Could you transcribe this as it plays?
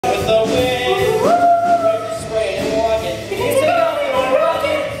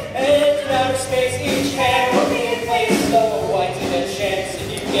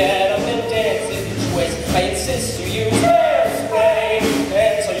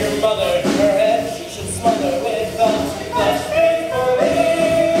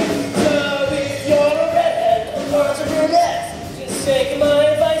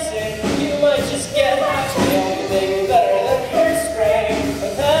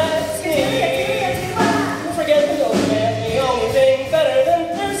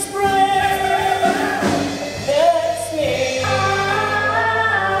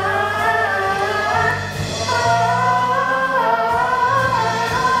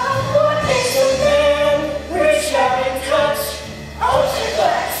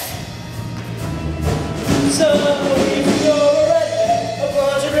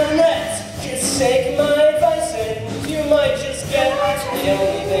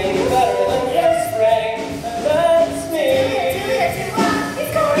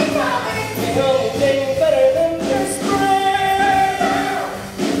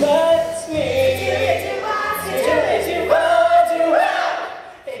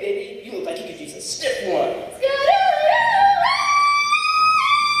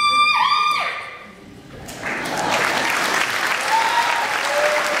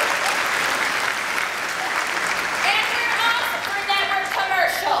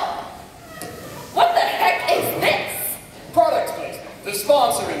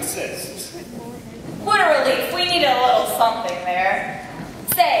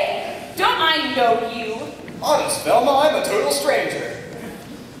know you. Honest, Velma, I'm a total stranger.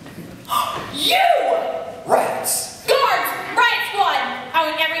 You! Rats. Guards! Right squad! I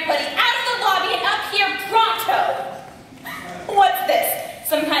want everybody out of the lobby and up here pronto! What's this?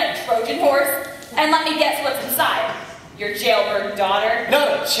 Some kind of Trojan horse? And let me guess what's inside. Your jailbird daughter? Not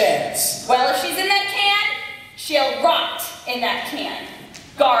a chance. Well, if she's in that can, she'll rot in that can.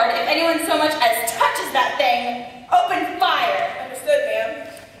 Guard, if anyone so much as touches that thing, open fire. Understood, ma'am.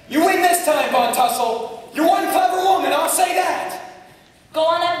 You win this time, Von Tussle. You're one clever woman, I'll say that. Go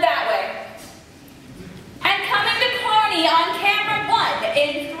on up that way. And coming to Corny on camera 1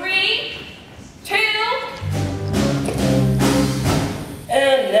 in 3, 2...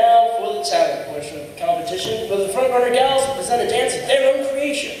 And now for the talent portion of the competition, where the front-runner gals will present a dance of their own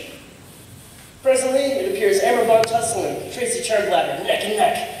creation. Presently, it appears Amber Von Tussle and Tracy Turnblad are neck and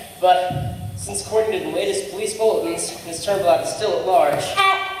neck, but since according to the latest police bulletins, Ms. Turnblad is still at large.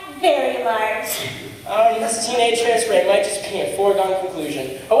 At very large. This teenage hairspray might just be a foregone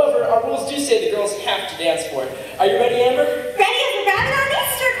conclusion. However, our rules do say the girls have to dance for it. Are you ready, Amber? Ready as a rabbit on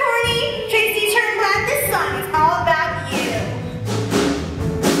Easter, Corny. Tracy Turnblad, this song is all about you.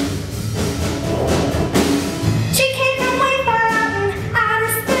 She came from way far out in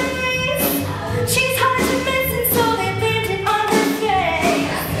outer space. She's hard to miss, and so they painted on her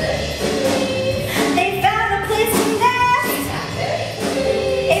face. They found a place to nest.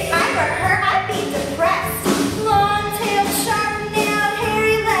 If I were her, I'd be depressed. Long tail, sharp nail,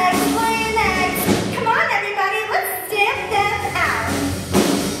 hairy legs, playing eggs. Come on, everybody, let's stamp them out.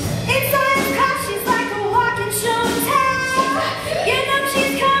 Inside the car, she's like a walking show and tell. You know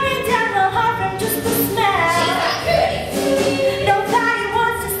she's coming down the hall from just the smell. Nobody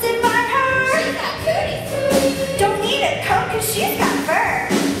wants to sit by her. Don't need a coat 'cause she's got fur.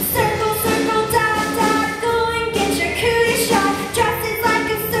 Circle, circle, dot, dot, go and get your cootie shot. Dresses like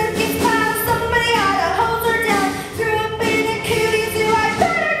a circus clown, somebody ought to hold her down. Grew up in a cootie zoo, I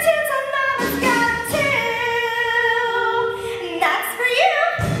bet her tits on mama's got too. And that's for you.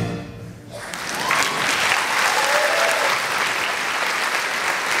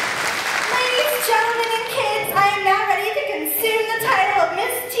 Ladies, gentlemen, and kids, I am now ready to consume the title of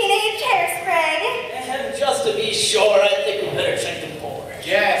Miss Teenage Hairspray. And just to be sure, I think we better check the board.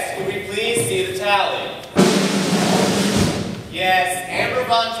 Yes, could we please see the tally? Yes, Amber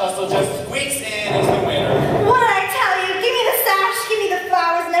Von Tussle just squeaks in as the winner. What did I tell you? Give me the sash, give me the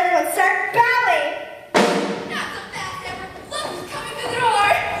flowers, and everyone start bowing. Not so fast, Amber. Look who's coming through the door.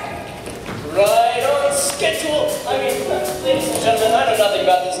 Right on schedule. I mean, ladies and gentlemen, I know nothing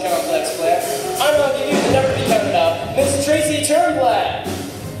about this complex plan. I'm going to give you the never be counted out, Miss Tracy Turnblad.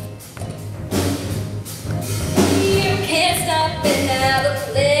 You can't stop it now, the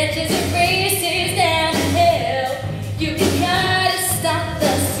pledges and races down the hill. You can try to stop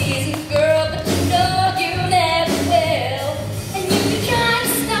the season, girl, but you know you never will. And you can try to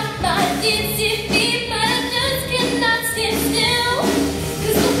stop my dancing feet, but I just cannot stand still.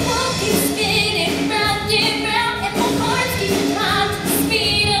 'Cause the world keeps spinning round and round, and my heart keeps time to the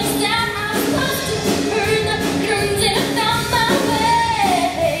speed of sound. I'm supposed to burn the curtains and I found my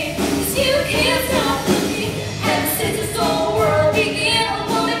way. 'Cause you can't stop me. Ever since this whole world began, a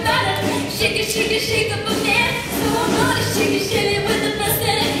woman gotta shake it, shake it, shake up a man. So I'm gonna shake it, shake it with the best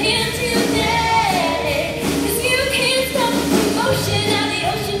that I can today. 'Cause you can't stop the emotion out the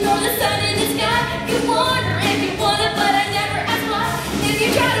ocean or the sun in the sky. You wonder if you wanna, but I never ask why. If you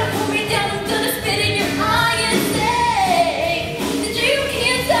try to hold me down, I'm gonna spit in your eye and say that you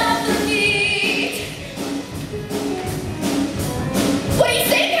can't stop the beat. What do you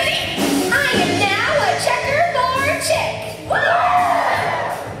say, honey? I am now a checkerboard chick.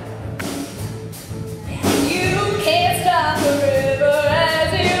 You can't stop the river as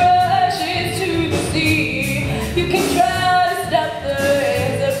it rushes to the sea. You can try to stop the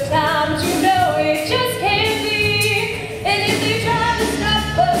hands of time, but you know it just can't.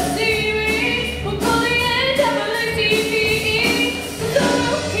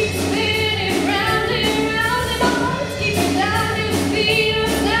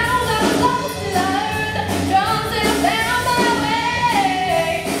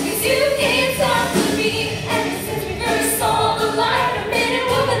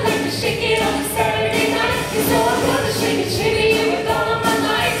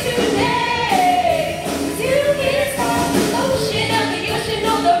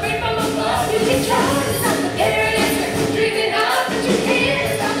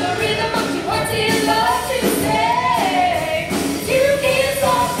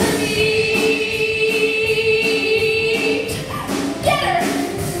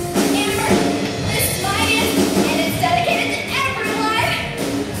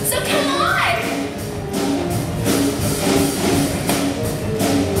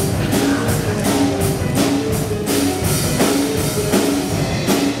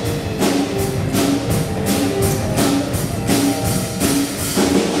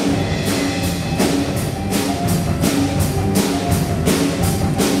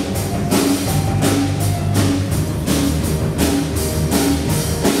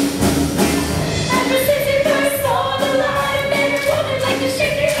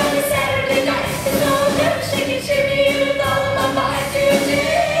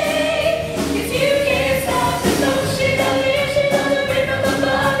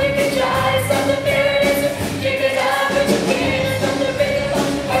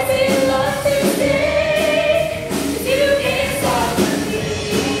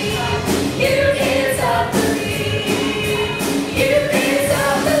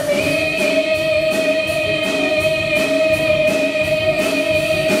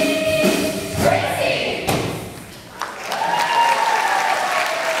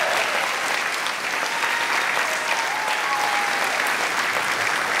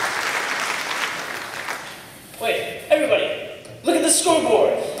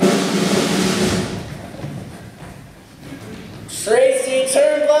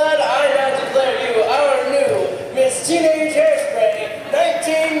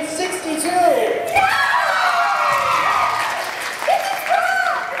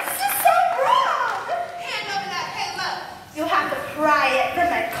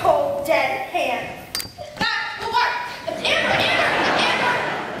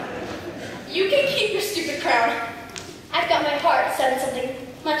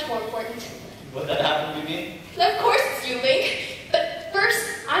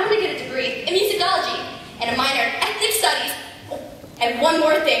 And one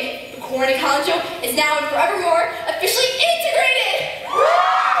more thing, the Corny Collins Show is now and forevermore officially integrated!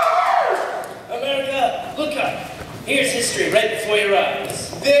 America, look up. Here's history right before your eyes.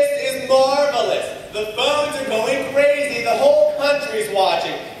 This is marvelous. The phones are going crazy. The whole country's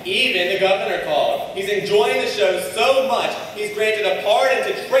watching. Even the governor called. He's enjoying the show so much, he's granted a pardon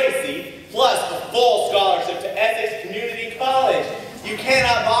to Tracy, plus a full scholarship to Essex Community College. You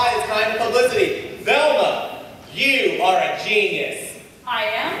cannot buy this kind of publicity. Velma, you are a genius. I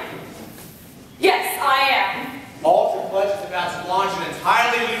am? Yes, I am. Ultra Clutch is about to launch an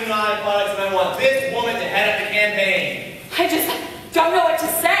entirely Illuminati product, and I want this woman to head up the campaign. I just don't know what to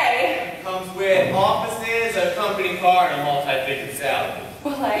say. Comes with offices, a company car, and a multi-figure salary.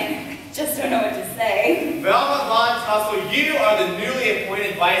 Well, I just don't know what to say. Velma Von Tussle, you are the newly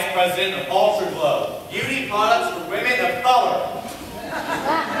appointed Vice President of Ultra Glow, beauty products for women of color.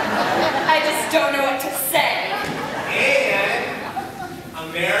 I just don't know what to say. And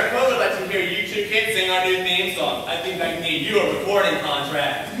America would like to hear you two kids sing our new theme song. I think I need you a recording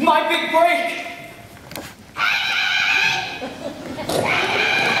contract. My big break!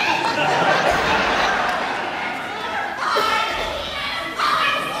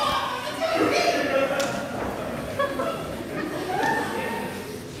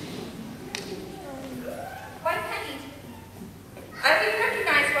 What, honey? I've been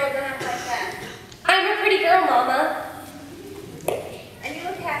recognized well done like that. I'm a pretty girl, Mama. And you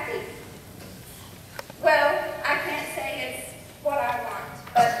look happy. Well, I can't say it's what I want,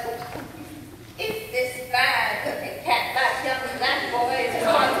 but if this bad-looking cat back young as that boy is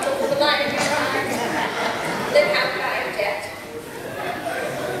responsible for the light in your eyes, then how could I object?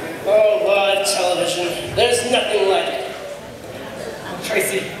 Oh, live television. There's nothing like it. Oh,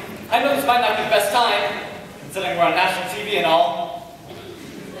 Tracy, I know this might not be the best time, considering we're on national TV and all.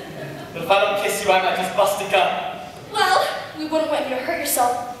 But if I don't kiss you, I might just bust a gut. Well, we wouldn't want you to hurt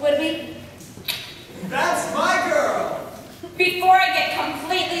yourself, would we? That's my girl! Before I get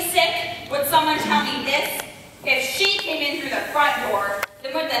completely sick, would someone tell me this? If she came in through the front door,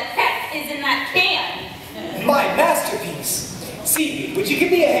 then what the heck is in that can? My masterpiece! Seaweed, would you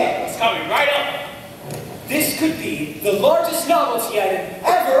give me a hand? It's coming right up. This could be the largest novelty item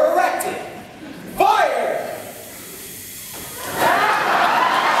ever erected. Fire!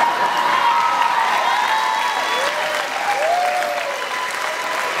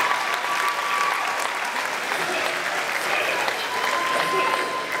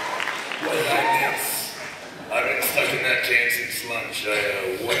 I've been stuck in that can since lunch.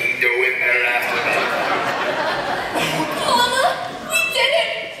 I window